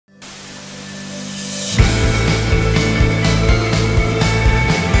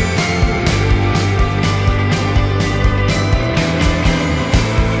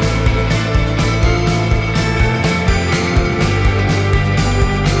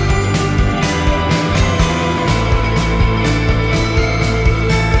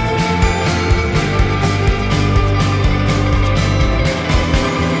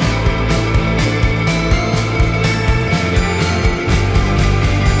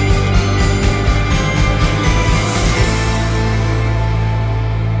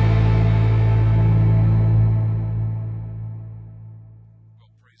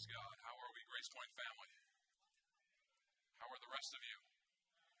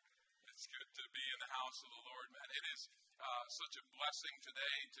to be in the house of the Lord, man. It is such a blessing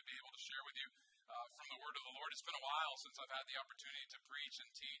today to be able to share with you from the word of the Lord. It's been a while since I've had the opportunity to preach and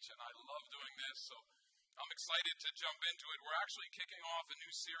teach, and I love doing this, so I'm excited to jump into it. We're actually kicking off a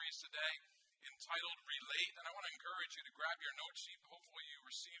new series today entitled Relate, and I want to encourage you to grab your note sheet. Hopefully you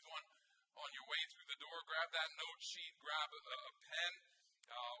received one on your way through the door. Grab that note sheet, grab a pen.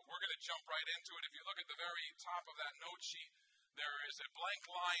 We're going to jump right into it. If you look at the very top of that note sheet, there is a blank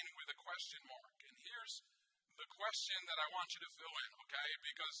line with a question mark. And here's the question that I want you to fill in, okay?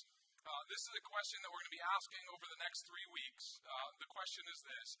 Because this is a question that we're going to be asking over the next 3 weeks. The question is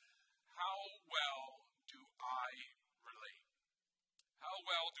this: how well do I relate? How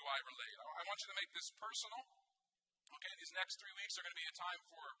well do I relate? I want you to make this personal. Okay, these next 3 weeks are going to be a time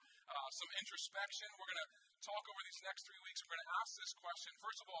for some introspection. We're going to talk over these next 3 weeks. We're going to ask this question.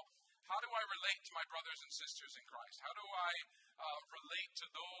 First of all, how do I relate to my brothers and sisters in Christ? How do I relate to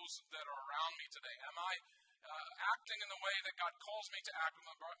those that are around me today? Am I acting in the way that God calls me to act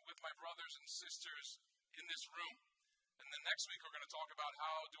with my brothers and sisters in this room? And then next week we're going to talk about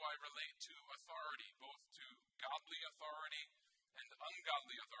how do I relate to authority, both to godly authority and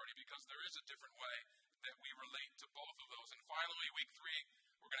ungodly authority, because there is a different way that we relate to both of those. And finally, week 3,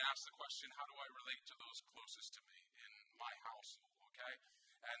 we're going to ask the question, how do I relate to those closest to me in my household, okay?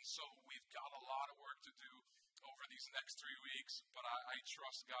 And so we've got a lot of work to do over these next 3 weeks, but I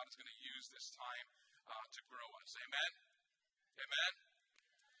trust God is going to use this time to grow us. Amen? Amen?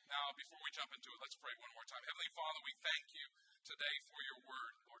 Now, before we jump into it, let's pray one more time. Heavenly Father, we thank you today for your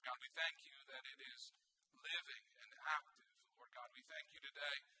word. Lord God, we thank you that it is living and active. Lord God, we thank you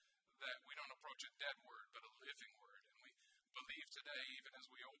today that we don't approach a dead word, but a living word. And we believe today, even as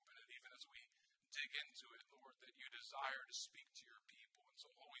we open it, even as we dig into it, Lord, that you desire to speak to your people. And so,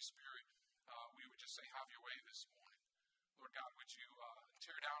 Holy Spirit, we would just say, have your way this morning. Lord God, would you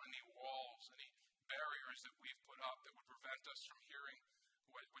tear down any walls, any barriers that we've put up that would prevent us from hearing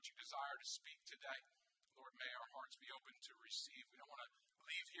what you desire to speak today. Lord, may our hearts be open to receive. We don't want to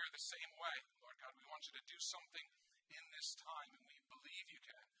leave here the same way. Lord God, we want you to do something in this time, and we believe you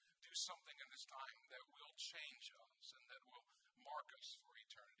can do something in this time that will change us and that will mark us for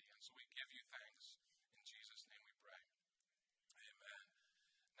eternity. And so we give you thanks. In Jesus' name we pray. Amen.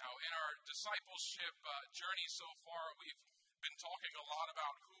 Now, in our discipleship journey so far, we've been talking a lot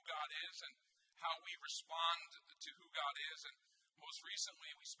about who God is and how we respond to who God is. And most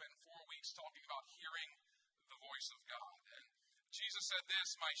recently, we spent 4 weeks talking about hearing the voice of God. And Jesus said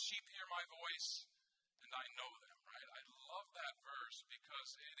this, my sheep hear my voice, and I know them, right? I love that verse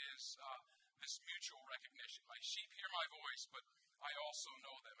because it is this mutual recognition. My sheep hear my voice, but I also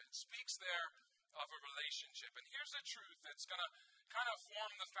know them. It speaks there of a relationship. And here's the truth that's going to kind of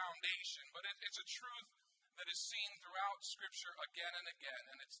form the foundation, but it's a truth that is seen throughout Scripture again and again,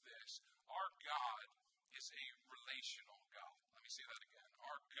 and it's this: our God is a relational God. Let me say that again.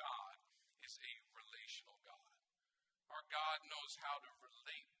 Our God is a relational God. Our God knows how to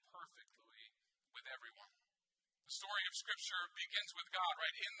relate perfectly with everyone. The story of Scripture begins with God,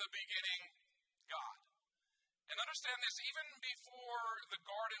 right? In the beginning, God. And understand this, even before the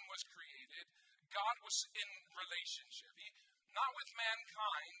garden was created, God was in relationship. Not with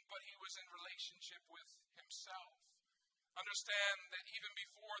mankind, but he was in relationship with himself. Understand that even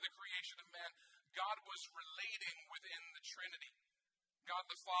before the creation of man, God was relating within the Trinity. God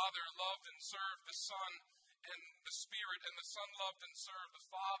the Father loved and served the Son and the Spirit, and the Son loved and served the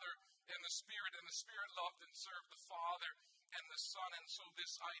Father and the Spirit loved and served the Father and the Son. And so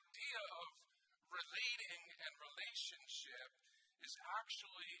this idea of relating and relationship is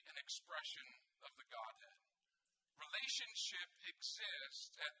actually an expression of the Godhead. Relationship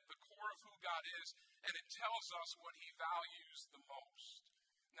exists at the core of who God is, and it tells us what he values the most.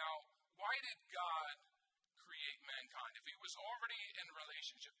 Now, why did God create mankind? If he was already in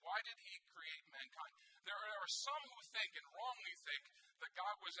relationship, why did he create mankind? There are some who think, and wrongly think, that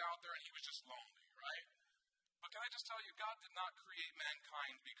God was out there and he was just lonely, right? But can I just tell you, God did not create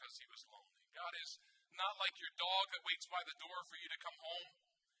mankind because he was lonely. God is not like your dog that waits by the door for you to come home.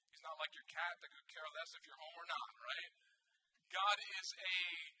 He's not like your cat that could care less if you're home or not, right? God is a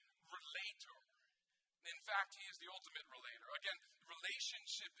relator. In fact, he is the ultimate relator. Again,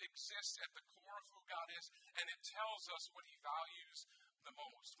 relationship exists at the core of who God is, and it tells us what he values the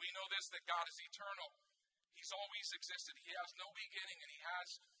most. We know this, that God is eternal. He's always existed. He has no beginning and he has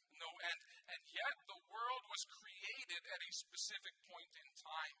no end. And yet the world was created at a specific point in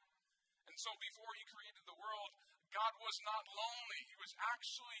time. And so before he created the world, God was not lonely. He was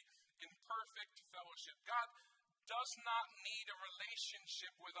actually in perfect fellowship. God does not need a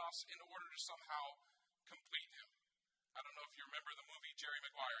relationship with us in order to somehow complete him. I don't know if you remember the movie Jerry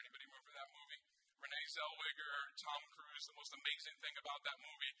Maguire. Anybody remember that movie? Zellweger, Tom Cruise. The most amazing thing about that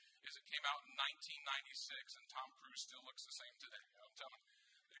movie is it came out in 1996, and Tom Cruise still looks the same today. I'm telling you,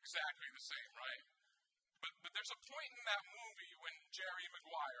 exactly the same, right? But there's a point in that movie when Jerry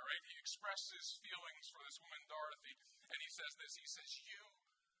Maguire, right, he expresses feelings for this woman, Dorothy, and he says this. He says, "You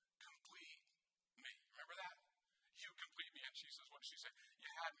complete me." Remember that? "You complete me." And she says, what does she say? "You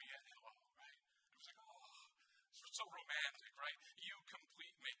had me at hello," right? It was like, oh, it's so romantic, right? "You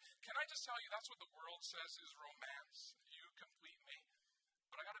complete me." Can I just tell you, that's what the world says is romance. You complete me.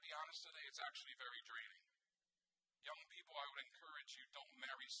 But I got to be honest today, it's actually very draining. Young people, I would encourage you, don't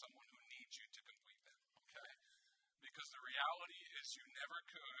marry someone who needs you to complete them, okay? Because the reality is you never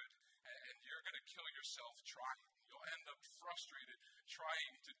could, and you're going to kill yourself trying. You'll end up frustrated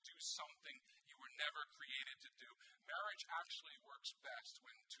trying to do something you were never created to do. Marriage actually works best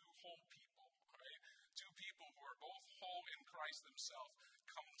when two whole people, right? Two people who are both whole in Christ themselves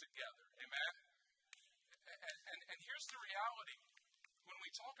come together. Amen? And here's the reality. When we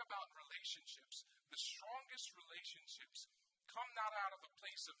talk about relationships, the strongest relationships come not out of a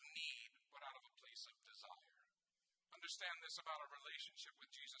place of need, but out of a place of desire. Understand this about our relationship with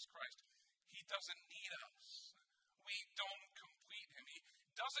Jesus Christ. He doesn't need us. We don't complete him. He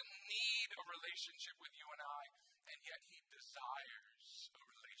doesn't need a relationship with you and I, and yet he desires a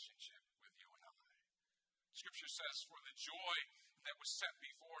relationship with you and I. Scripture says, for the joy that was set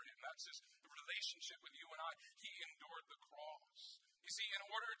before him, that's his relationship with you and I, he endured the cross. You see, in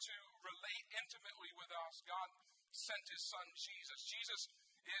order to relate intimately with us, God sent his son Jesus. Jesus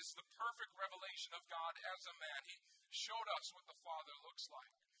is the perfect revelation of God as a man. He showed us what the Father looks like.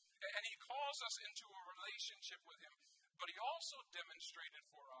 And he calls us into a relationship with him, but he also demonstrated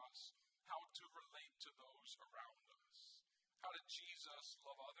for us how to relate to those around us. How did Jesus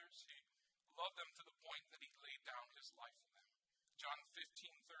love others? He loved them to the point that he laid down his life for them. John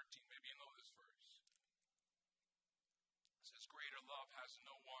 15:13, maybe you know this verse. It says, greater love has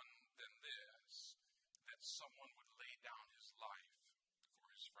no one than this, that someone would lay down his life for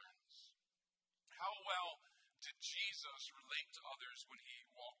his friends. How well did Jesus relate to others when he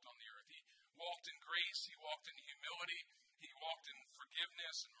walked on the earth? He walked in grace, he walked in humility, he walked in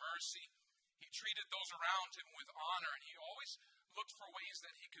forgiveness and mercy. He treated those around him with honor, and he always looked for ways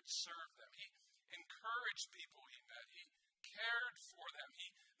that he could serve them. He encouraged people he met. He cared for them. He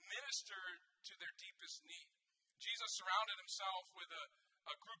ministered to their deepest need. Jesus surrounded himself with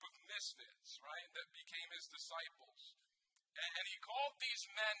a group of misfits, right, that became his disciples. And he called these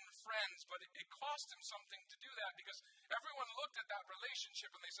men friends, but it cost him something to do that because everyone looked at that relationship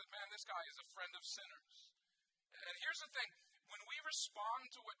and they said, man, this guy is a friend of sinners. And here's the thing. When we respond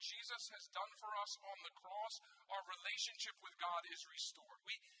to what Jesus has done for us on the cross, our relationship with God is restored.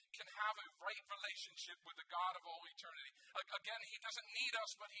 We can have a right relationship with the God of all eternity. Again, he doesn't need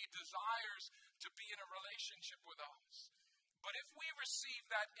us, but he desires to be in a relationship with us. But if we receive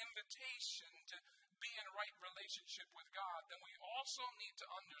that invitation to be in a right relationship with God, then we also need to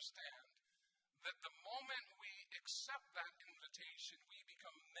understand that the moment we accept that invitation, we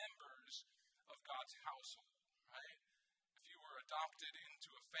become members of God's household, right? If you were adopted into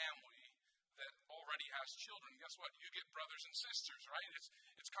a family that already has children, guess what? You get brothers and sisters, right?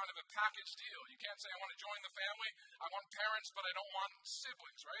 It's kind of a package deal. You can't say, I want to join the family, I want parents, but I don't want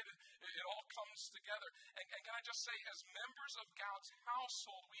siblings, right? It all comes together. And can I just say, as members of God's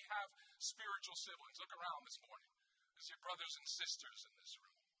household, we have spiritual siblings. Look around this morning. There's your brothers and sisters in this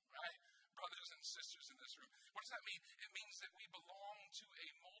room, right? Brothers and sisters in this room. What does that mean? It means that we belong to a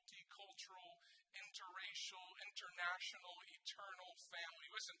multicultural, interracial, international, eternal family.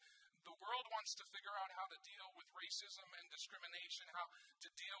 Listen, the world wants to figure out how to deal with racism and discrimination, how to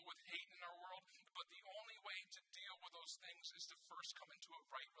deal with hate in our world, but the only way to deal with those things is to first come into a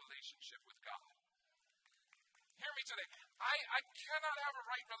right relationship with God. Hear me today. I cannot have a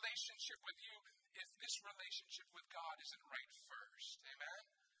right relationship with you if this relationship with God isn't right first. Amen?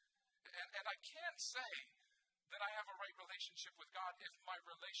 And I can't say that I have a right relationship with God if my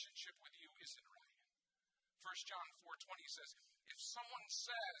relationship with you isn't right. 1 John 4:20 says, if someone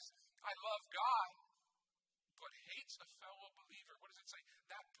says, I love God, but hates a fellow believer, what does it say?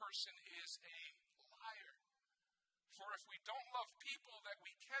 That person is a liar. For if we don't love people that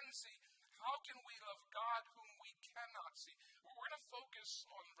we can see, how can we love God whom we cannot see? We're going to focus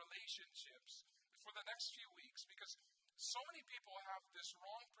on relationships for the next few weeks because so many people have this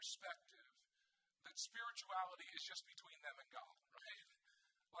wrong perspective that spirituality is just between them and God, right?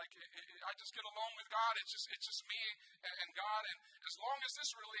 Like, I just get along with God, it's just me and God, and as long as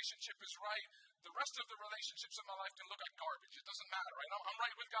this relationship is right, the rest of the relationships in my life can look like garbage. It doesn't matter, right? I'm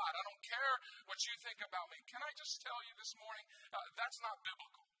right with God. I don't care what you think about me. Can I just tell you this morning, that's not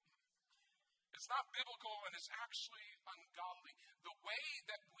biblical. It's not biblical, and it's actually ungodly. The way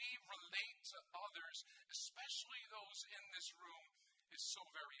that we relate to others, especially those in this room, is so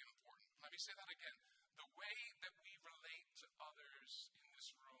very important. Let me say that again. The way that we relate to others in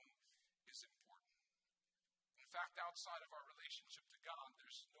this room is important. In fact, outside of our relationship to God,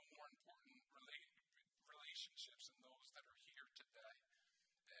 there's no more important relationships than those that are here today.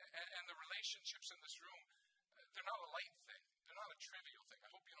 And the relationships in this room, they're not a light thing. They're not a trivial thing.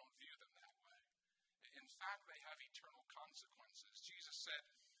 I hope you don't view them that way. In fact, they have eternal consequences. Jesus said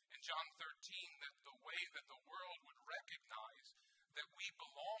in John 13 that the way that the world would recognize that we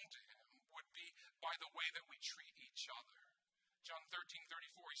belong to him would be by the way that we treat each other. John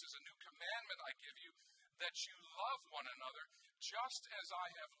 13:34, he says, "A new commandment I give you, that you love one another just as I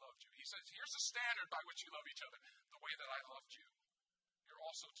have loved you." He says, here's the standard by which you love each other. The way that I loved you, you're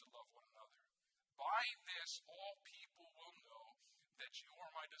also to love one another. By this, all people will know that you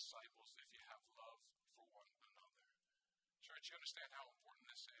are my disciples if you have love for one another. Church, you understand how important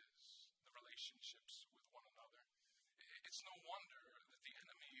this is, the relationships with one another. It's no wonder that the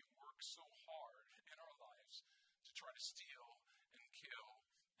enemy works so hard in our lives to try to steal and kill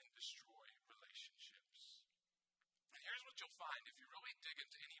and destroy relationships. And here's what you'll find if you really dig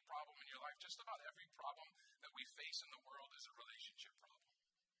into any problem in your life. Just about every problem that we face in the world is a relationship problem.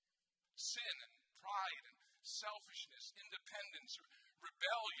 Sin and pride and selfishness, independence,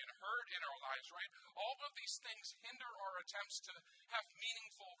 rebellion, hurt in our lives, right? All of these things hinder our attempts to have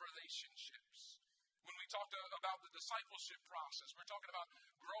meaningful relationships. When we talk about the discipleship process, we're talking about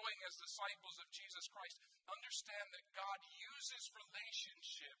growing as disciples of Jesus Christ. Understand that God uses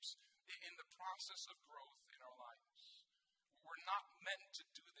relationships in the process of growth in our lives. We're not meant to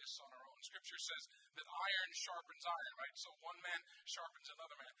do this on our own. Scripture says that iron sharpens iron, right? So one man sharpens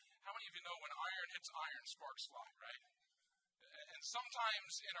another man. How many of you know when iron hits iron, sparks fly, right? And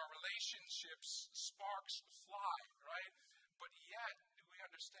sometimes in our relationships, sparks fly, right? But yet, we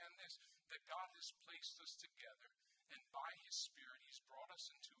understand this, that God has placed us together, and by his Spirit, he's brought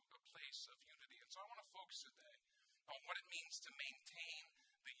us into a place of unity. And so I want to focus today on what it means to maintain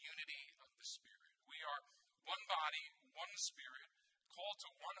the unity of the Spirit. We are one body, one Spirit, called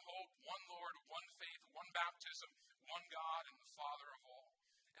to one hope, one Lord, one faith, one baptism, one God and the Father of all.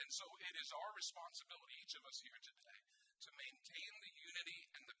 And so it is our responsibility, each of us here today, to maintain the unity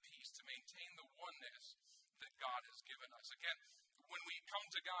and the peace, to maintain the oneness that God has given us. Again, when we come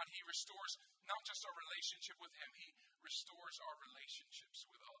to God, he restores not just our relationship with him, he restores our relationships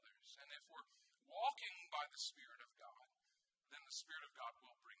with others. And if we're walking by the Spirit of God, then the Spirit of God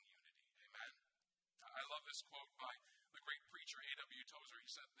will bring unity. Amen. I love this quote by the great preacher A.W. Tozer.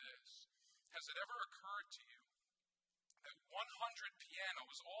 He said this: "Has it ever occurred to you that 100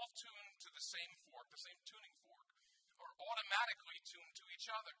 pianos all tuned to the same fork, the same tuning fork, are automatically tuned to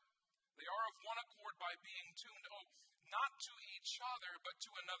each other? They are of one accord by being tuned, not to each other, but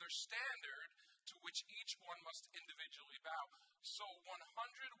to another standard to which each one must individually bow. So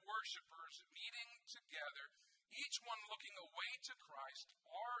 100 worshipers meeting together, each one looking away to Christ,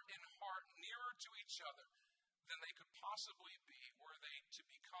 are in heart nearer to each other than they could possibly be, were they to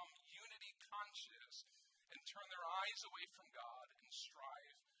become unity conscious and turn their eyes away from God and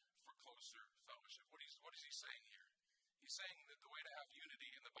strive for closer fellowship." What is he saying here? He's saying that the way to have unity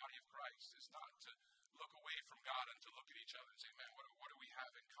in the body of Christ is not to look away from God and to look at each other and say, man, what do we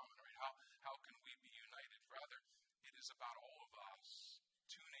have in common, right? How can we be united? Rather, it is about all of us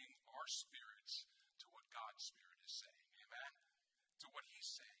tuning our spirits to what God's Spirit is saying, amen? To what he's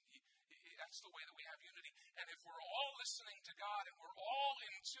saying. That's the way that we have unity. And if we're all listening to God and we're all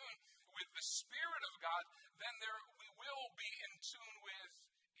in tune with the Spirit of God, then we will be in tune with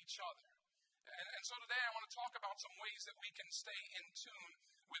each other. And so today I want to talk about some ways that we can stay in tune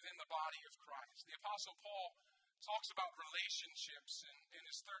within the body of Christ. The Apostle Paul talks about relationships in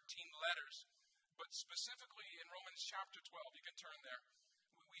his 13 letters, but specifically in Romans chapter 12, you can turn there,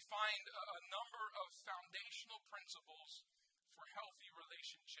 we find a number of foundational principles for healthy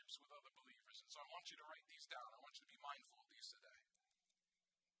relationships with other believers. And so I want you to write these down. I want you to be mindful of these today.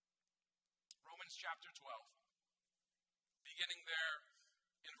 Romans chapter 12, beginning there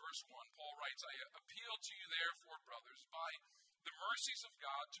in verse 1, Paul writes, "I appeal to you therefore, brothers, by the mercies of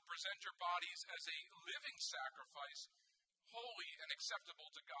God, to present your bodies as a living sacrifice, holy and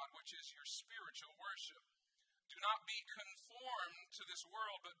acceptable to God, which is your spiritual worship. Do not be conformed to this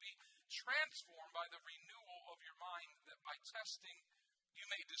world, but be transformed by the renewal of your mind, that by testing you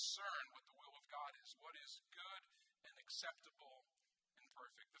may discern what the will of God is, what is good and acceptable and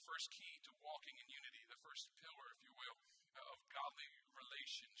perfect." The first key to walking in unity, the first pillar, if you will, of godly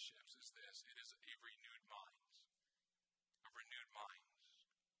relationships is this: it is a renewed mind. A renewed mind.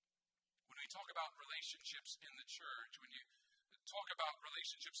 When we talk about relationships in the church, when you talk about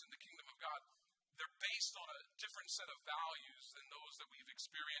relationships in the kingdom of God, they're based on a different set of values than those that we've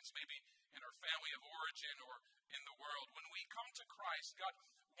experienced maybe in our family of origin or in the world. When we come to Christ, God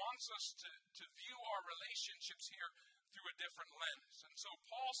wants us to view our relationships here through a different lens. And so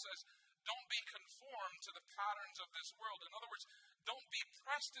Paul says, don't be conformed to the patterns of this world. In other words, don't be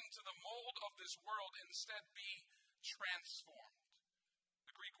pressed into the mold of this world. Instead, be transformed.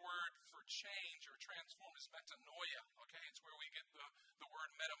 The Greek word for change or transform is metanoia, okay? It's where we get the word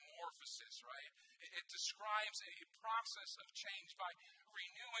metamorphosis, right? It describes a process of change by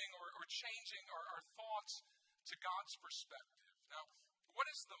renewing or changing our thoughts to God's perspective. Now, what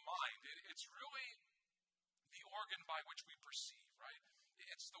is the mind? It's really the organ by which we perceive, right?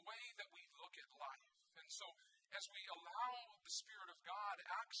 It's the way that we look at life. And so, as we allow the Spirit of God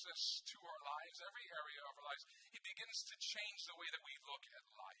access to our lives, every area of our lives, He begins to change the way that we look at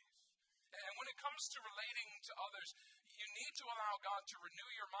life. And when it comes to relating to others, you need to allow God to renew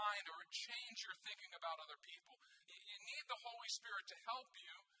your mind or change your thinking about other people. You need the Holy Spirit to help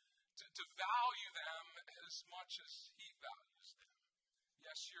you to value them as much as He values them.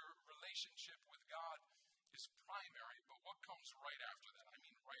 Yes, your relationship with God is primary, but what comes right after that? I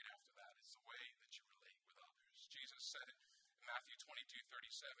mean, right after that is the way that you relate with others. Jesus said it in Matthew 22:37.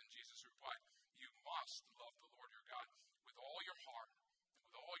 Jesus replied, you must love the Lord your God with all your heart, and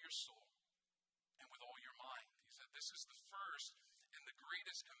with all your soul, and with all your mind. He said, this is the first and the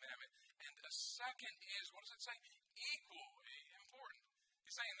greatest commandment. And a second is, what does it say? Equally important.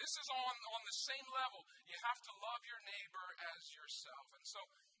 He's saying this is on the same level. You have to love your neighbor as yourself. And so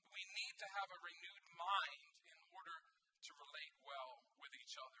we need to have a renewed mind in order to relate well with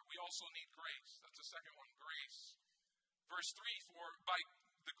each other. We also need grace. That's the second one, grace. Verse 3, for by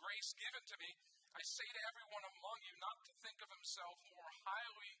the grace given to me, I say to everyone among you not to think of himself more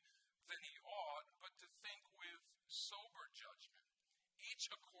highly than he ought, but to think with sober judgment, each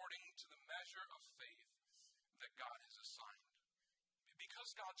according to the measure of faith that God has assigned.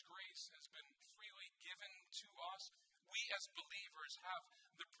 Because God's grace has been freely given to us, we as believers have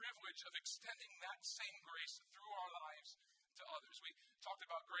the privilege of extending that same grace through our lives to others. We talked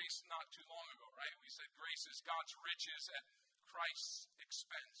about grace not too long ago, right? We said grace is God's riches at Christ's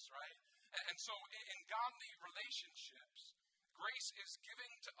expense, right? And so in godly relationships, grace is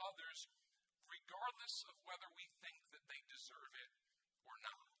giving to others regardless of whether we think that they deserve it or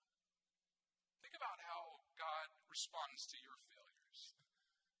not. Think about how God responds to your failures.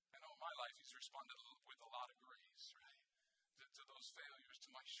 I know in my life He's responded with a lot of grace, right? To those failures, to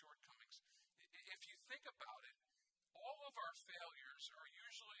my shortcomings. If you think about it, all of our failures are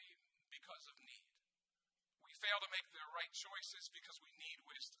usually because of need. We fail to make the right choices because we need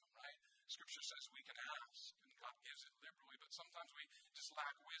wisdom, right? Scripture says we can ask, and God gives it liberally, but sometimes we just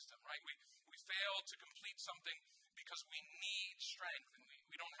lack wisdom, right? We fail to complete something because we need strength, and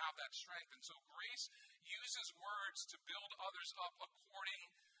we don't have that strength. And so grace uses words to build others up according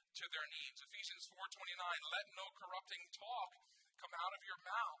to their needs. Ephesians 4:29, let no corrupting talk come out of your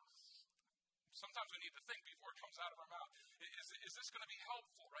mouth. Sometimes we need to think before it comes out of our mouth. Is this going to be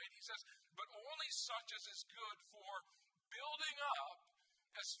helpful, right? He says, but only such as is good for building up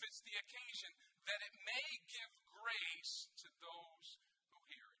as fits the occasion, that it may give grace to those who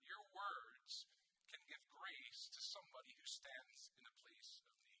hear it. Your words can give grace to somebody who stands in a place of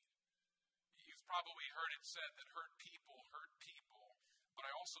need. You've probably heard it said that hurt people hurt people, but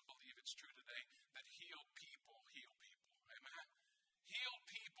I also believe it's true today that healed people heal people. Amen? Healed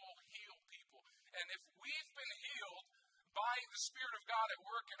people heal people. And if we've been healed by the Spirit of God at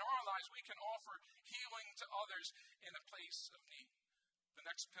work in our lives, we can offer healing to others in a place of need. The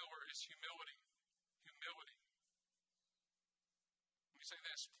next pillar is humility. Humility. Let me say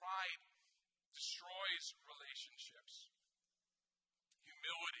this. Pride destroys relationships.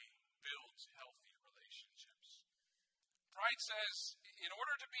 Humility builds healthy relationships. Pride says, in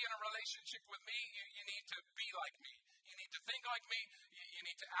order to be in a relationship with me, you need to be like me. You need to think like me. You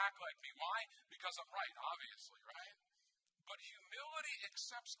need to act like me. Why? Because I'm right, obviously, right? But humility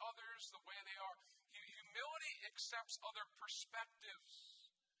accepts others the way they are. Humility accepts other perspectives.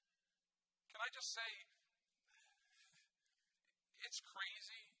 Can I just say, it's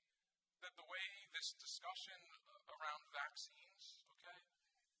crazy that the way this discussion around vaccines, okay,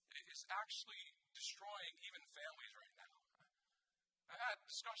 is actually destroying even families right now. I had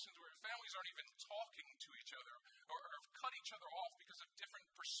discussions where families aren't even talking to each other or have cut each other off because of different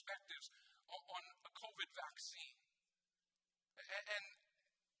perspectives on a COVID vaccine. And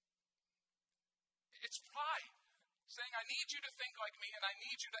it's pride saying, I need you to think like me and I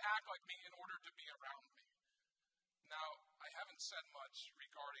need you to act like me in order to be around me. Now, I haven't said much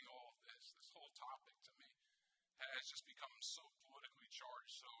regarding all of this. This whole topic to me has just become so politically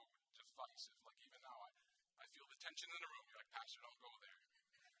charged, so divisive. Like even now, I feel the tension in the room. You're like, Pastor, don't go there.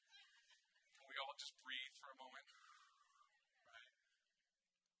 Can we all just breathe for a moment? Right?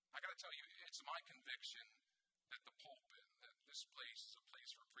 I got to tell you, it's my conviction that the pulpit, that this place is a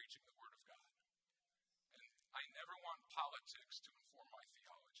place for preaching the Word of God. And I never want politics to inform my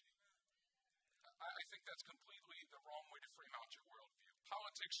theology. I think that's completely the wrong way to frame out your worldview.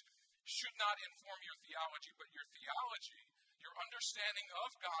 Politics should not inform your theology, but your theology, your understanding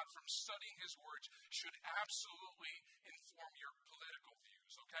of God from studying His words, should absolutely inform your political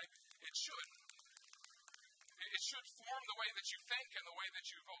views, okay? It should. It should form the way that you think and the way that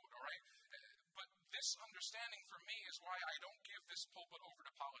you vote, all right? But this understanding for me is why I don't give this pulpit over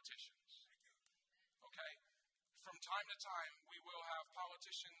to politicians, okay? From time to time, we will have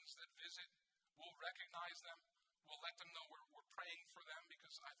politicians that visit. We'll recognize them. We'll let them know we're praying for them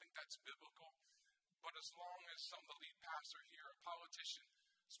because I think that's biblical. But as long as some of the lead pastor here, a politician,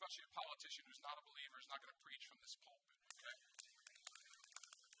 especially a politician who's not a believer, is not going to preach from this pulpit, okay?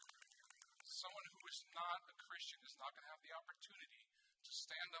 Someone who is not a Christian is not going to have the opportunity to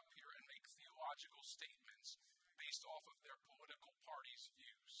stand up here and make theological statements based off of their political party's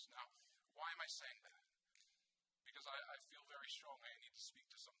views. Now, why am I saying that? Because I feel very strongly I need to speak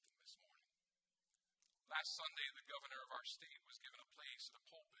to something this morning. Last Sunday, the governor of our state was given a place at a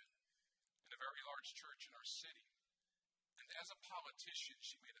pulpit in a very large church in our city. And as a politician,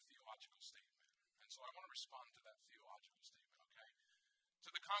 she made a theological statement. And so I want to respond to that theological statement, okay?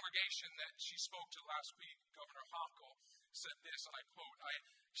 To the congregation that she spoke to last week, Governor Hochul said this, and I quote,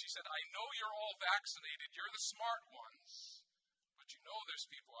 she said, "I know you're all vaccinated, you're the smart ones, but you know there's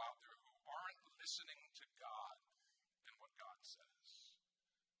people out there who aren't listening to God and what God says."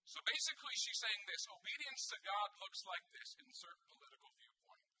 So basically she's saying this, obedience to God looks like this, insert political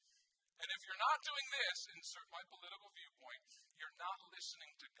viewpoint. And if you're not doing this, insert my political viewpoint, you're not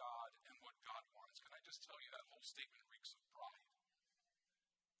listening to God and what God wants. Can I just tell you that whole statement reeks of pride?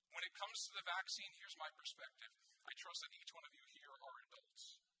 When it comes to the vaccine, here's my perspective. I trust that each one of you here are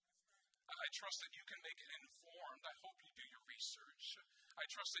adults. I trust that you can make it informed. I hope you do your research. I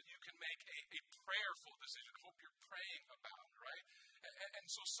trust that you can make a prayerful decision. I hope you're praying about it, right? And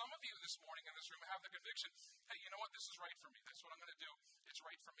so some of you this morning in this room have the conviction, hey, you know what? This is right for me. That's what I'm going to do. It's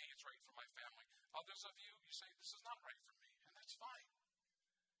right for me. It's right for my family. Others of you, you say, this is not right for me. And that's fine.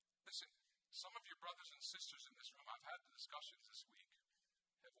 Listen, some of your brothers and sisters in this room, I've had the discussions this week,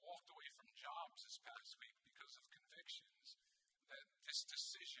 have walked away from jobs this past week because of convictions that this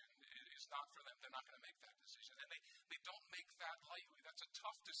decision is not for them. They're not going to make that decision. And they don't make that lightly. That's a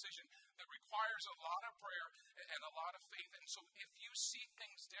tough decision that requires a lot of prayer and a lot of faith. And so if you see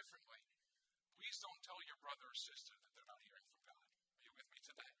things differently, please don't tell your brother or sister that they're not hearing from God. Are you with me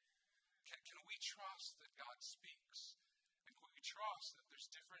today? Can we trust that God speaks? And can we trust that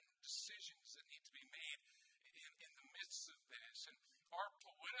there's different decisions that need to be made in the midst of this? And our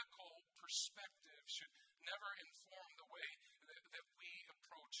political perspective should never inform the way that we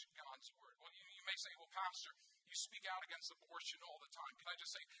approach God's Word. Well, you may say, well, Pastor, you speak out against abortion all the time. Can I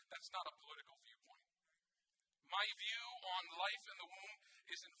just say, that's not a political viewpoint. My view on life in the womb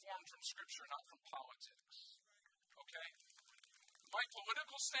is informed from Scripture, not from politics. Okay? My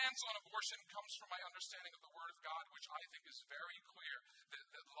political stance on abortion comes from my understanding of the Word of God, which I think is very clear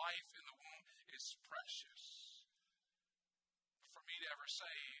that life in the womb is precious. For me to ever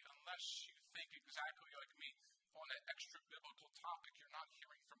say, unless you think exactly like me on an extra biblical topic, you're not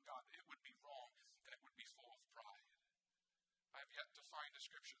hearing from God, it would be wrong and it would be full of pride. I have yet to find a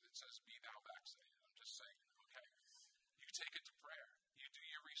scripture that says, be thou vaccinated. I'm just saying, okay? You take it to prayer, you do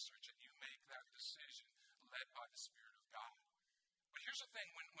your research, and you make that decision led by the Spirit of God. But here's the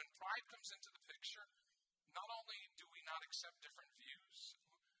thing, when pride comes into the picture, not only do we not accept different views,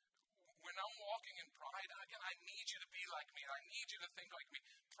 when I'm walking in pride, again, I need you to be like me. I need you to think like me.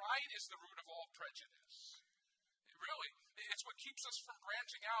 Pride is the root of all prejudice. Really, it's what keeps us from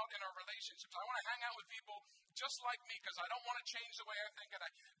branching out in our relationships. I want to hang out with people just like me because I don't want to change the way I think and I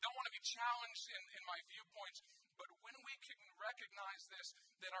don't want to be challenged in my viewpoints. But when we can recognize this,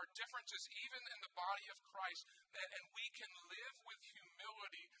 that our differences, even in the body of Christ, and we can live with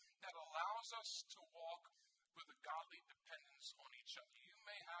humility that allows us to walk with a godly dependence on each other. You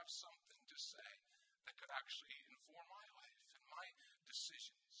may have something to say that could actually inform my life and my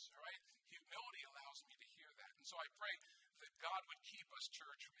decisions, all right? Humility allows me to hear that. And so I pray that God would keep us,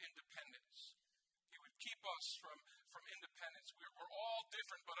 church, from independence. He would keep us from independence. We're all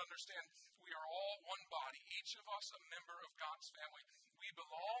different, but understand we are all one body. Each of us a member of God's family. We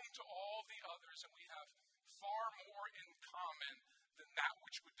belong to all the others, and we have far more in common than that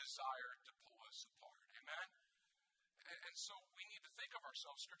which would desire to pull us apart. Amen? And so we need to think of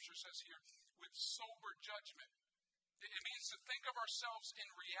ourselves, Scripture says here, with sober judgment. It means to think of ourselves in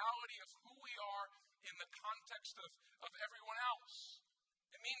reality of who we are in the context of everyone else.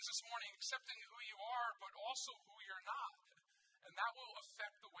 It means this morning accepting who you are, but also who you're not. And that will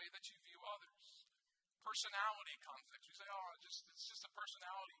affect the way that you view others. Personality conflicts. We say, it's just a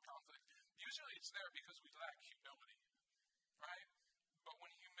personality conflict. Usually it's there because we lack humility, right? But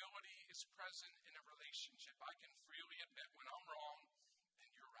when humility is present in a relationship, I can freely admit when I'm wrong and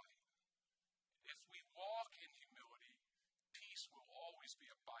you're right. If we walk in humility, peace will always be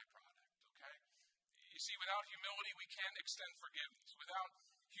a byproduct, okay? You see, without humility, we can't extend forgiveness. Without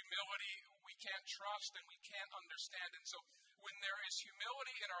humility, we can't trust and we can't understand. And so when there is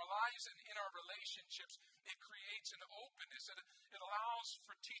humility in our lives and in our relationships, it creates an openness. It allows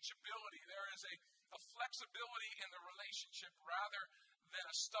for teachability. There is a flexibility in the relationship rather than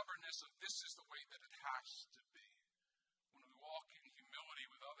a stubbornness of this is the way that it has to be. When we walk in humility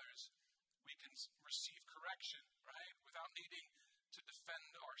with others, we can receive correction, right, without needing to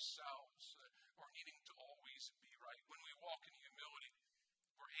defend ourselves or needing to always be right. When we walk in humility,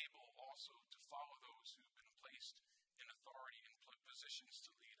 we're able also to follow those who've been placed in authority and positions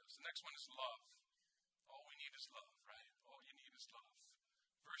to lead us. The next one is love. All we need is love, right? All you need is love.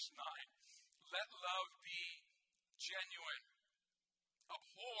 Verse 9, let love be genuine.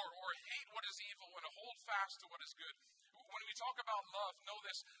 Abhor or hate what is evil and hold fast to what is good. When we talk about love, know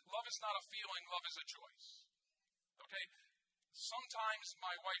this, love is not a feeling, love is a choice. Okay? Sometimes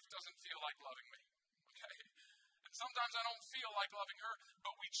my wife doesn't feel like loving me. Okay? And sometimes I don't feel like loving her,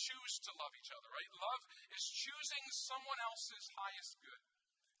 but we choose to love each other, right? Love is choosing someone else's highest good.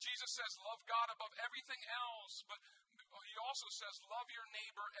 Jesus says, love God above everything else, but he also says, love your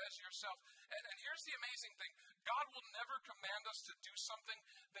neighbor as yourself. And here's the amazing thing. God will never command us to do something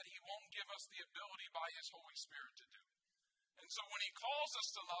that he won't give us the ability by his Holy Spirit to do. And so when he calls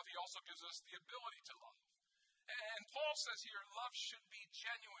us to love, he also gives us the ability to love. And Paul says here, love should be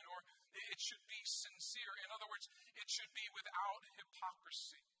genuine, or it should be sincere. In other words, it should be without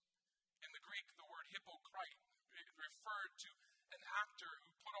hypocrisy. In the Greek, the word hypocrite referred to an actor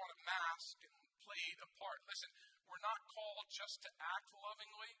who put on a mask and played a part. Listen, we're not called just to act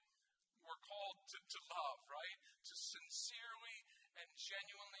lovingly. We're called to love, right? To sincerely and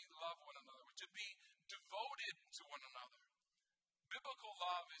genuinely love one another. To be devoted to one another. Biblical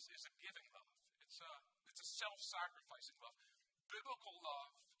love is a giving love. It's a self-sacrificing love. Biblical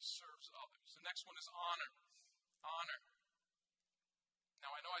love serves others. The next one is honor. Honor.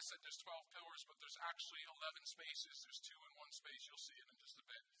 Now, I know I said there's 12 pillars, but there's actually 11 spaces. There's 2 in 1 space. You'll see it in just a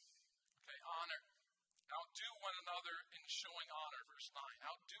bit. Okay, honor. Outdo one another in showing honor, verse 9.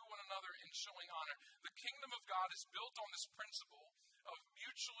 Outdo one another in showing honor. The kingdom of God is built on this principle of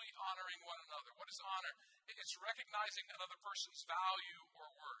mutually honoring one another. What is honor? It's recognizing another person's value or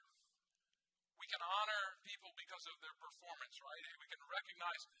worth. We can honor people because of their performance, right? We can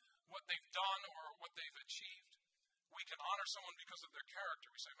recognize what they've done or what they've achieved. We can honor someone because of their character.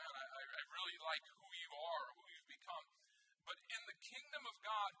 We say, man, I really like who you are, who you've become. But in the kingdom of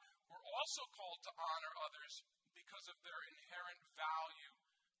God, we're also called to honor others because of their inherent value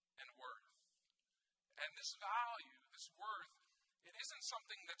and worth. And this value, this worth, it isn't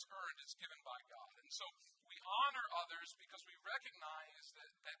something that's earned, it's given by God. And so we honor others because we recognize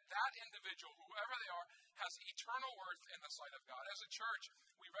that individual, whoever they are, has eternal worth in the sight of God. As a church,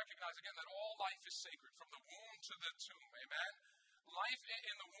 we recognize again that all life is sacred, from the womb to the tomb. Amen? Life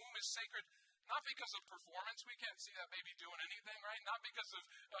in the womb is sacred, not because of performance. We can't see that baby doing anything, right? Not because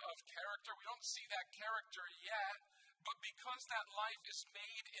of character. We don't see that character yet. But because that life is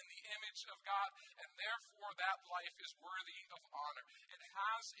made in the image of God, and therefore that life is worthy of honor. It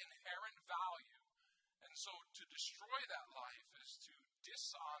has inherent value. And so to destroy that life is to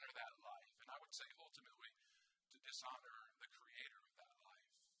dishonor that life. And I would say ultimately to dishonor the creator of that life.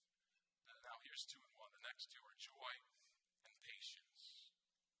 Now here's 2 in 1. The next 2 are joy and patience.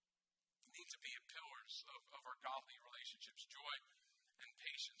 Need to be pillars of our godly relationships. Joy and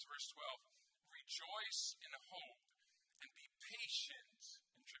patience. Verse 12. Rejoice in hope. And be patient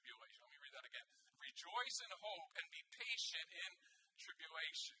in tribulation. Let me read that again. Rejoice in hope and be patient in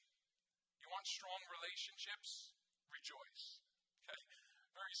tribulation. You want strong relationships? Rejoice. Okay?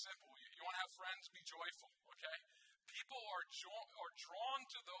 Very simple. You want to have friends? Be joyful. Okay? People are drawn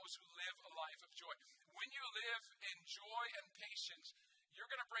to those who live a life of joy. When you live in joy and patience, you're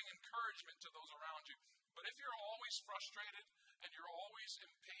going to bring encouragement to those around you. But if you're always frustrated and you're always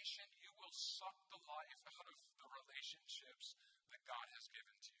impatient, you will suck the life out of the relationships that God has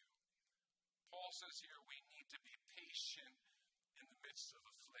given to you. Paul says here we need to be patient in the midst of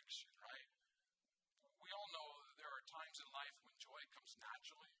affliction, right? We all know that there are times in life when joy comes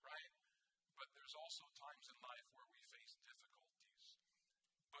naturally, right? But there's also times in life where we face difficulties.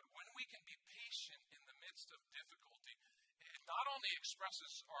 But when we can be patient in the midst of difficulty, it not only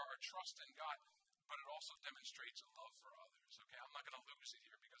expresses our trust in God, but it also demonstrates a love for others. Okay, I'm not going to lose it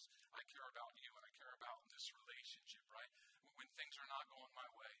here because I care about you and I care about this relationship, right? When things are not going my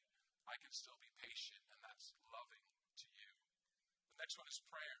way, I can still be patient, and that's loving to you. The next one is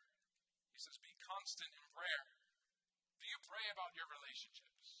prayer. He says, be constant in prayer. Do you pray about your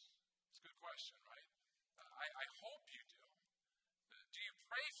relationships? It's a good question, right? I hope you do. Do you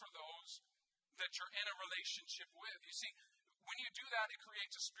pray for those that you're in a relationship with? You see, when you do that, it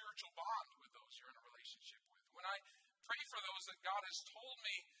creates a spiritual bond with those you're in a relationship with. When I pray for those that God has told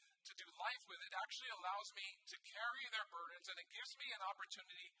me to do life with, it actually allows me to carry their burdens, and it gives me an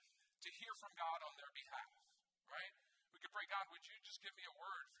opportunity to hear from God on their behalf, right? We could pray, God, would you just give me a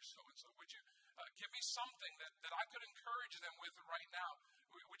word for so-and-so? Would you give me something that I could encourage them with right now?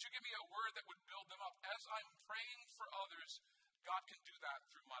 Would you give me a word that would build them up? As I'm praying for others, God can do that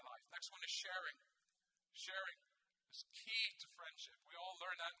through my life. Next one is sharing. Sharing is key to friendship. We all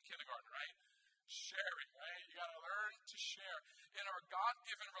learned that in kindergarten, right? Sharing, right? You got to learn to share. In our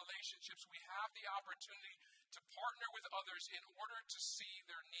God-given relationships, we have the opportunity to partner with others in order to see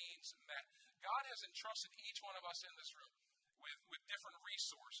their needs met. God has entrusted each one of us in this room with different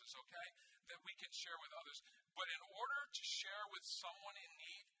resources, okay, that we can share with others. But in order to share with someone in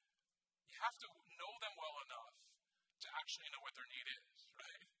need, you have to know them well enough to actually know what their need is,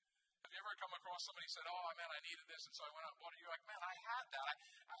 right? Have you ever come across somebody who said, oh, man, I needed this, and so I went out and bought it? You're like, man, I had that.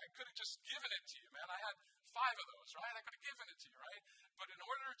 I could have just given it to you, man. I had 5 of those, right? I could have given it to you, right? But in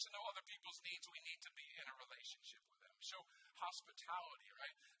order to know other people's needs, we need to be in a relationship with them. Show hospitality,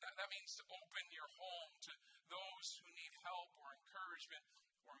 right? That means to open your home to those who need help or encouragement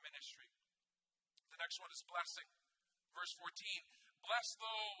or ministry. The next one is blessing. Verse 14, bless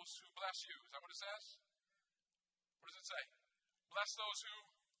those who bless you. Is that what it says? What does it say? Bless those who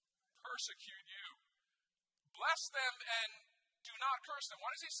persecute you. Bless them and do not curse them. Why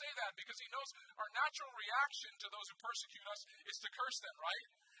does he say that? Because he knows our natural reaction to those who persecute us is to curse them, right?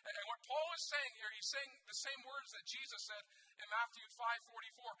 And what Paul is saying here, he's saying the same words that Jesus said in Matthew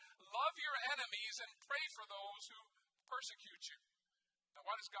 5:44. Love your enemies and pray for those who persecute you. Now,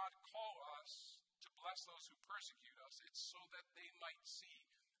 why does God call us to bless those who persecute us? It's so that they might see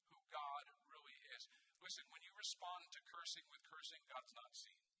who God really is. Listen, when you respond to cursing with cursing, God's not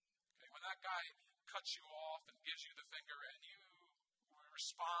seen. Okay, when that guy cuts you off and gives you the finger and you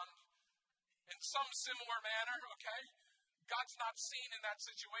respond in some similar manner, okay, God's not seen in that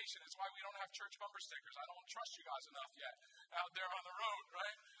situation. It's why we don't have church bumper stickers. I don't trust you guys enough yet out there on the road,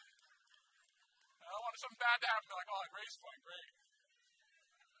 right? I don't want something bad to happen. Like, oh, Grace Point, great.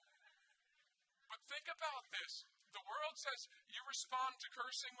 But think about this. The world says you respond to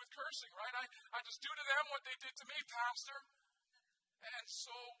cursing with cursing, right? I just do to them what they did to me, Pastor. And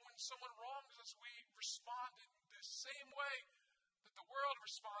so when someone wrongs us, we respond in the same way that the world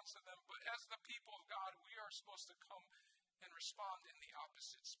responds to them. But as the people of God, we are supposed to come and respond in the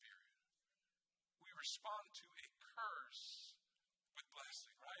opposite spirit. We respond to a curse with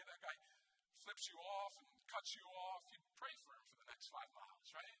blessing, right? That guy flips you off and cuts you off. You pray for him for the next 5 miles,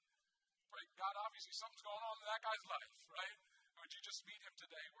 right? Pray, God, obviously something's going on in that guy's life, right? Would you just meet him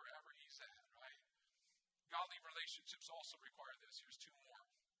today wherever he's at, right? Godly relationships also require this. Here's 2 more.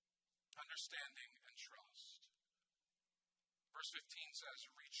 Understanding and trust. Verse 15 says,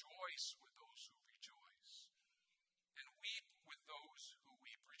 rejoice with those who rejoice, and weep with those who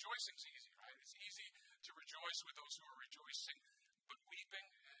weep. Rejoicing's easy, right? It's easy to rejoice with those who are rejoicing, but weeping,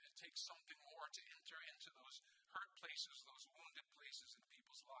 it takes something more to enter into those hurt places, those wounded places in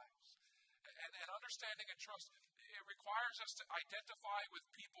people's lives. And understanding and trust, it requires us to identify with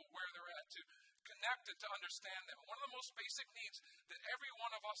people where they're at, to connect and to understand them. One of the most basic needs that every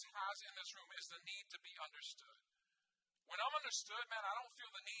one of us has in this room is the need to be understood. When I'm understood, man, I don't feel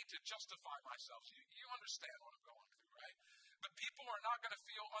the need to justify myself. You understand what I'm going through, right? But people are not going to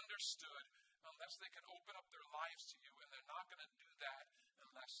feel understood unless they can open up their lives to you, and they're not going to do that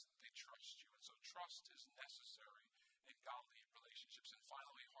unless they trust you. And so trust is necessary in godly relationships. And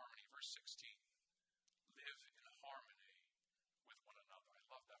finally, harmony. Verse 16. Live in harmony with one another. I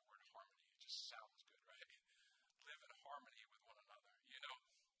love that word, harmony. It just sounds good, right? Live in harmony with one another. You know,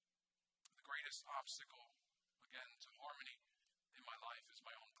 the greatest obstacle, again, to harmony in my life is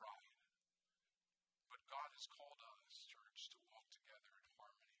my own pride. But God has called us, church, to walk together in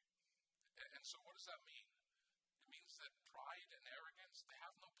harmony. And so what does that mean? It means that pride and arrogance, they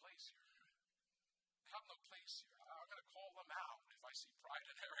have no place here. have no place here. I'm going to call them out if I see pride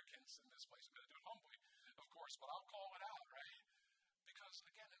and arrogance in this place. I'm going to do it humbly, of course, but I'll call it out, right? Because,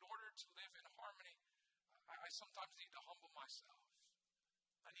 again, in order to live in harmony, I sometimes need to humble myself.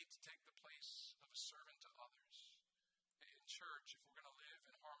 I need to take the place of a servant to others. In church, if we're going to live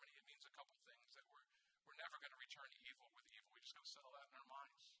in harmony, it means a couple things, that we're never going to return evil with evil. We just got to settle that in our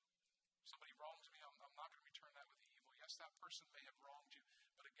minds. If somebody wrongs me, I'm not going to return that with evil. Yes, that person may have wronged you,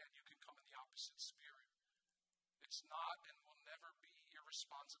 but again, you can come in the opposite spirit. It's not and will never be your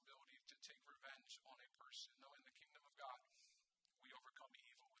responsibility to take revenge on a person. No, in the kingdom of God, we overcome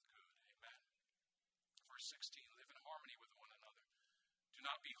evil with good. Amen. Verse 16, live in harmony with one another. Do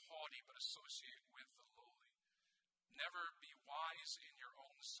not be haughty, but associate with the lowly. Never be wise in your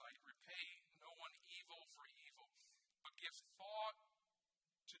own sight. Repay no one evil for evil, but give thought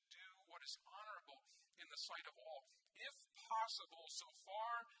to do what is honorable in the sight of all. If possible, so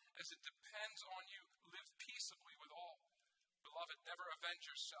far as it depends on you, live peaceably with all. Beloved, never avenge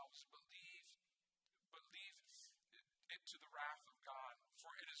yourselves, but leave it to the wrath of God.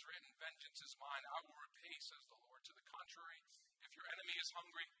 For it is written, vengeance is mine, I will repay, says the Lord. To the contrary, if your enemy is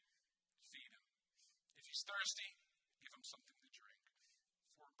hungry, feed him. If he's thirsty, give him something to drink.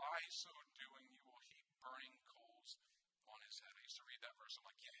 For by so doing, you will heap burning coals on his head. I used to read that verse. I'm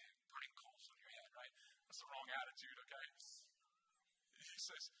like, yeah, burning coals on your head, right? That's the wrong attitude, okay? He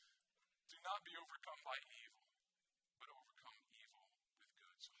says, do not be overcome by evil, but overcome evil with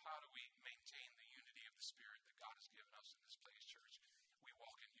good. So how do we maintain the unity of the Spirit that God has given us in this place, church? We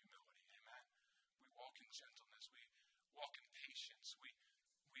walk in humility, amen? We walk in gentleness. We walk in patience. We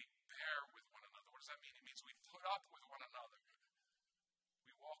bear with one another. What does that mean? It means we put up with one another.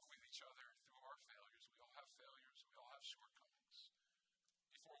 We walk with each other through our failures. We all have failures. We all have shortcomings.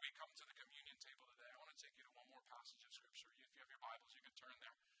 Before we come to the communion table today, I want to take you to one more passage of Scripture. If you have your Bibles, you can turn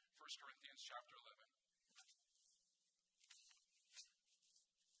there. 1 Corinthians chapter 11.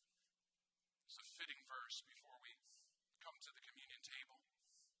 It's a fitting verse before we come to the communion table.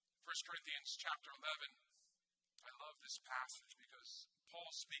 1 Corinthians chapter 11. I love this passage because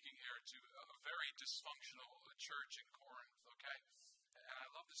Paul's speaking here to a very dysfunctional church in Corinth, okay? And I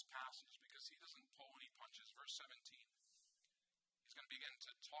love this passage because he doesn't pull any punches. Verse 17. He's going to begin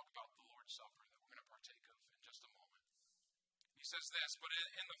to talk about the Lord's Supper that we're going to partake of in just a moment. He says this, but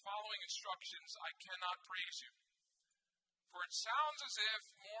in the following instructions, I cannot praise you. For it sounds as if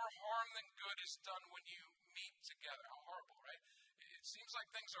more harm than good is done when you meet together. How horrible, right? It seems like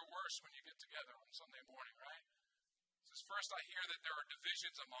things are worse when you get together on Sunday morning, right? It says, first I hear that there are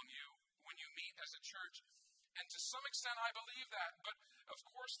divisions among you when you meet as a church. And to some extent I believe that. But of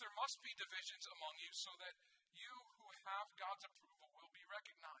course there must be divisions among you so that you who have God's approval will be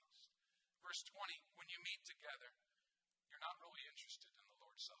recognized. Verse 20, when you meet together, you're not really interested in the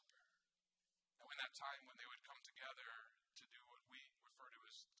Lord's Supper. Now in that time when they would come together to do what we refer to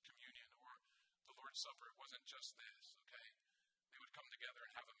as communion or the Lord's Supper, it wasn't just this, okay? They would come together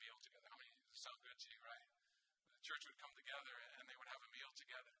and have a meal together. How many sound good to you, right? The church would come together and they would have a meal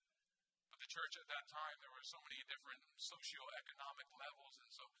together. But the church at that time, there were so many different socio-economic levels,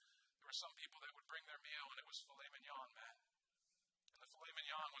 and so there were some people that would bring their meal, and it was filet mignon, man. And the filet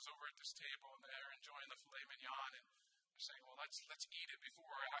mignon was over at this table, and they're enjoying the filet mignon, and they're saying, well, let's eat it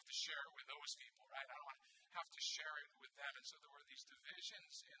before I have to share it with those people, right? I don't want to have to share it with them. And so there were these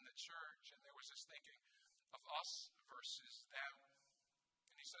divisions in the church, and there was this thinking of us versus them.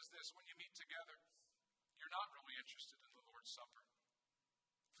 And he says this, when you meet together, you're not really interested in the Lord's Supper.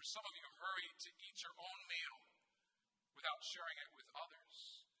 For some of you hurry to eat your own meal without sharing it with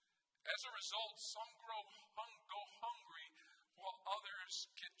others. As a result, some go hungry while others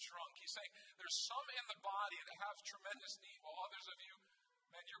get drunk. He's saying there's some in the body that have tremendous need, while others of you,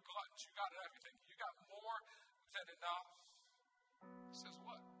 man, you're gluttons. You got everything. You got more than enough. He says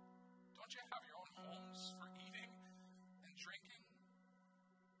what? Don't you have your own homes for eating and drinking?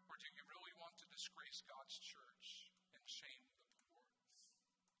 Or do you really want to disgrace God's church and shame the poor?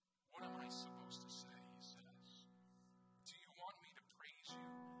 What am I supposed to say, he says. Do you want me to praise you?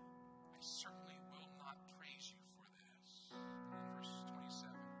 I certainly will not praise you for this. And then verse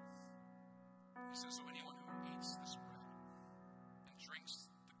 27, he says, so anyone who eats this bread and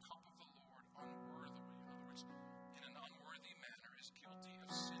drinks the cup of the Lord unworthily, in other words, in an unworthy manner, is guilty of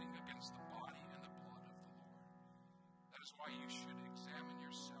sinning against the body and the blood of the Lord. That is why you should examine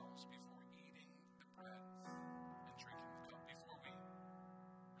yourselves before eating the bread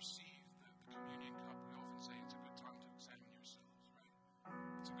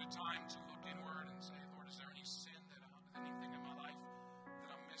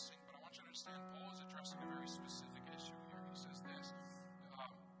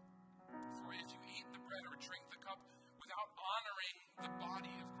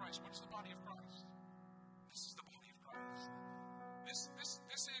Christ. What is the body of Christ? This is the body of Christ. This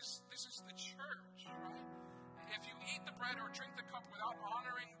is the church, right? If you eat the bread or drink the cup without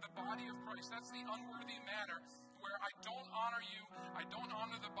honoring the body of Christ, that's the unworthy manner where I don't honor you, I don't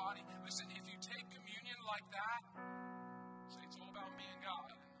honor the body. Listen, if you take communion like that, say it's all about me and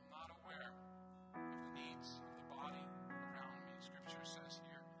God, and I'm not aware of the needs of the body around me. Scripture says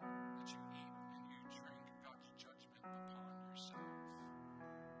here that you eat and you drink God's judgment upon yourself.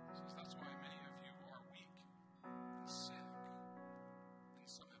 It says that's why many of you are weak and sick, and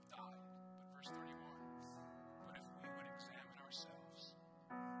some have died. But verse 31, but if we would examine ourselves,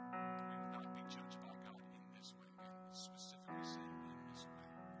 we would not be judged by God in this way. Again, it's specifically saying in this way,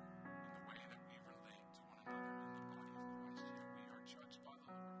 in the way that we relate to one another in the body of Christ. Yet we are judged by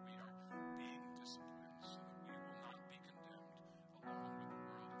the Lord. We are being disciplined so that we will not be condemned along with the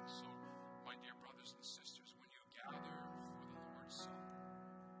world. And so, my dear brothers and sisters, when you gather for the Lord's Supper,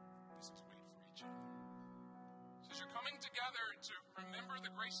 this is wait for each other. So as you're coming together to remember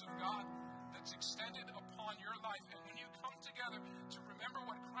the grace of God that's extended upon your life, and when you come together to remember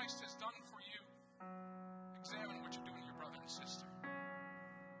what Christ has done for you, examine what you're doing to your brother and sister.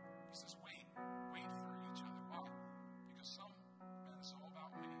 He says, wait for each other. Why? Because man, it's all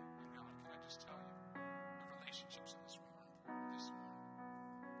about me and God. Can I just tell you, the relationships in this room are important this morning.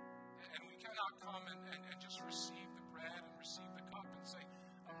 And we cannot come and just receive the bread and receive the cup and say,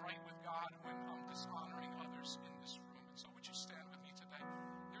 I'm right with God when I'm dishonoring others in this room. And so would you stand with me today?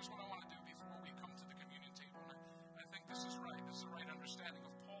 Here's what I want to do before we come to the communion table. And I think this is right. This is the right understanding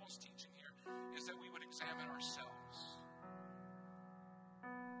of Paul's teaching here, is that we would examine ourselves.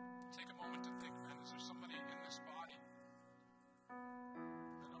 Take a moment to think, man, is there somebody in this body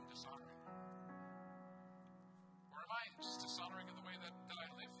that I'm dishonoring? Or am I just dishonoring in the way that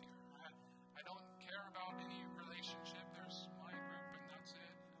I live?